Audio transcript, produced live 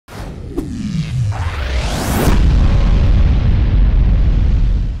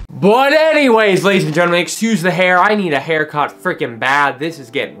But anyways, ladies and gentlemen, excuse the hair. I need a haircut freaking bad. This is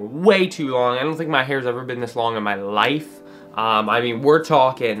getting way too long. I don't think my hair's ever been this long in my life. I mean, we're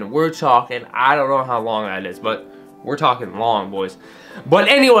talking, I don't know how long that is, but we're talking long, boys. But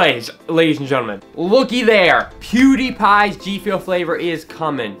anyways, ladies and gentlemen, looky there. PewDiePie's G Fuel flavor is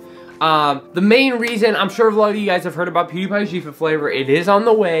coming. The main reason, I'm sure a lot of you guys have heard about PewDiePie's G Fuel flavor. It is on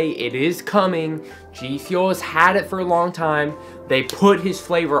the way. It is coming. G Fuel has had it for a long time. They put his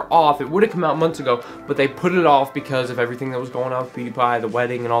flavor off. It would have come out months ago, but they put it off because of everything that was going on with PewDiePie, the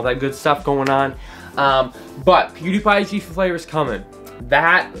wedding, and all that good stuff going on. But PewDiePie's G Fuel flavor is coming.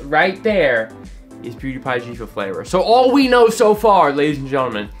 That right there is PewDiePie's G Fuel flavor. So all we know so far, ladies and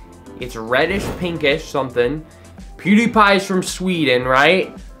gentlemen, it's reddish, pinkish, something. PewDiePie's from Sweden,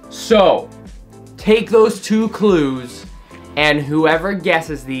 right? So, take those two clues, and whoever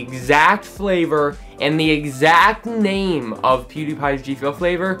guesses the exact flavor and the exact name of PewDiePie's G Fuel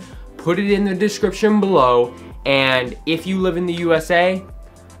flavor, put it in the description below, and if you live in the USA,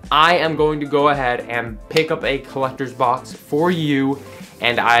 I am going to go ahead and pick up a collector's box for you,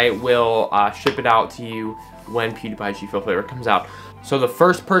 and I will ship it out to you when PewDiePie's G Fuel flavor comes out. So the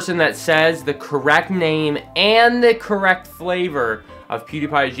first person that says the correct name and the correct flavor of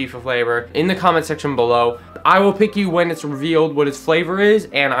PewDiePie's G Fuel flavor in the comment section below, I will pick you when it's revealed what its flavor is,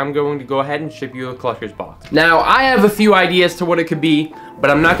 and I'm going to go ahead and ship you a collector's box. Now, I have a few ideas to what it could be,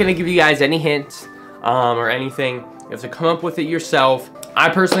 but I'm not going to give you guys any hints or anything. You have to come up with it yourself. I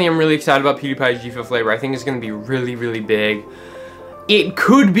personally am really excited about PewDiePie's G Fuel flavor. I think it's going to be really, really big. It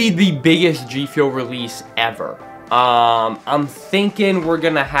could be the biggest G Fuel release ever. I'm thinking we're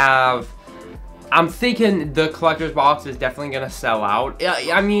gonna have, I'm thinking the collector's box is definitely gonna sell out.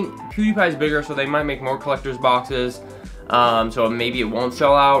 I mean, PewDiePie's bigger, so they might make more collector's boxes. So maybe it won't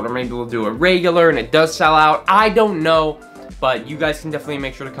sell out, or maybe we'll do a regular and it does sell out. I don't know, but you guys can definitely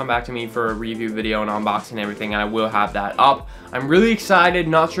make sure to come back to me for a review video and unboxing and everything, and I will have that up. I'm really excited,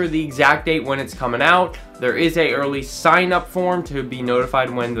 not sure the exact date when it's coming out. There is a early sign up form to be notified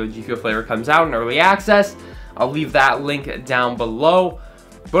when the G Fuel flavor comes out in early access. I'll leave that link down below.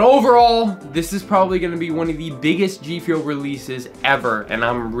 But overall, this is probably going to be one of the biggest G Fuel releases ever, and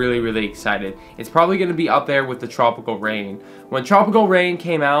I'm really, really excited. It's probably going to be up there with the Tropical Rain. When Tropical Rain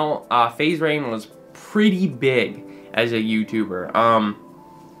came out, FaZe Rain was pretty big as a YouTuber.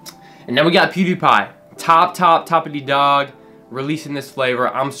 And then we got PewDiePie, toppity dog, releasing this flavor.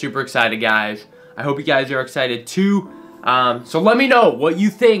 I'm super excited, guys. I hope you guys are excited too. So let me know what you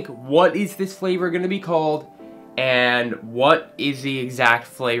think. What is this flavor going to be called? And what is the exact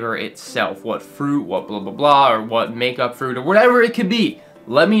flavor itself? What fruit, what blah blah blah, or what makeup fruit, or whatever it could be.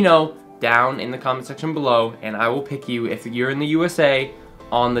 Let me know down in the comment section below, and I will pick you if you're in the USA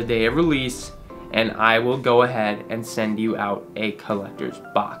on the day of release, and I will go ahead and send you out a collector's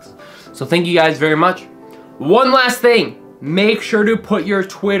box. So thank you guys very much. One last thing, make sure to put your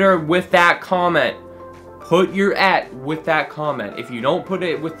Twitter with that comment. Put your @ with that comment. If you don't put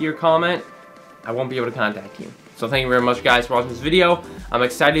it with your comment, I won't be able to contact you. So thank you very much, guys, for watching this video. I'm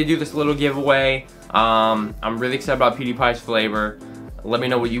excited to do this little giveaway. I'm really excited about PewDiePie's flavor. Let me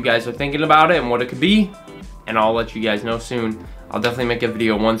know what you guys are thinking about it and what it could be, and I'll let you guys know soon. I'll definitely make a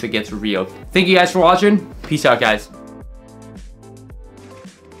video once it gets revealed. Thank you guys for watching. Peace out, guys.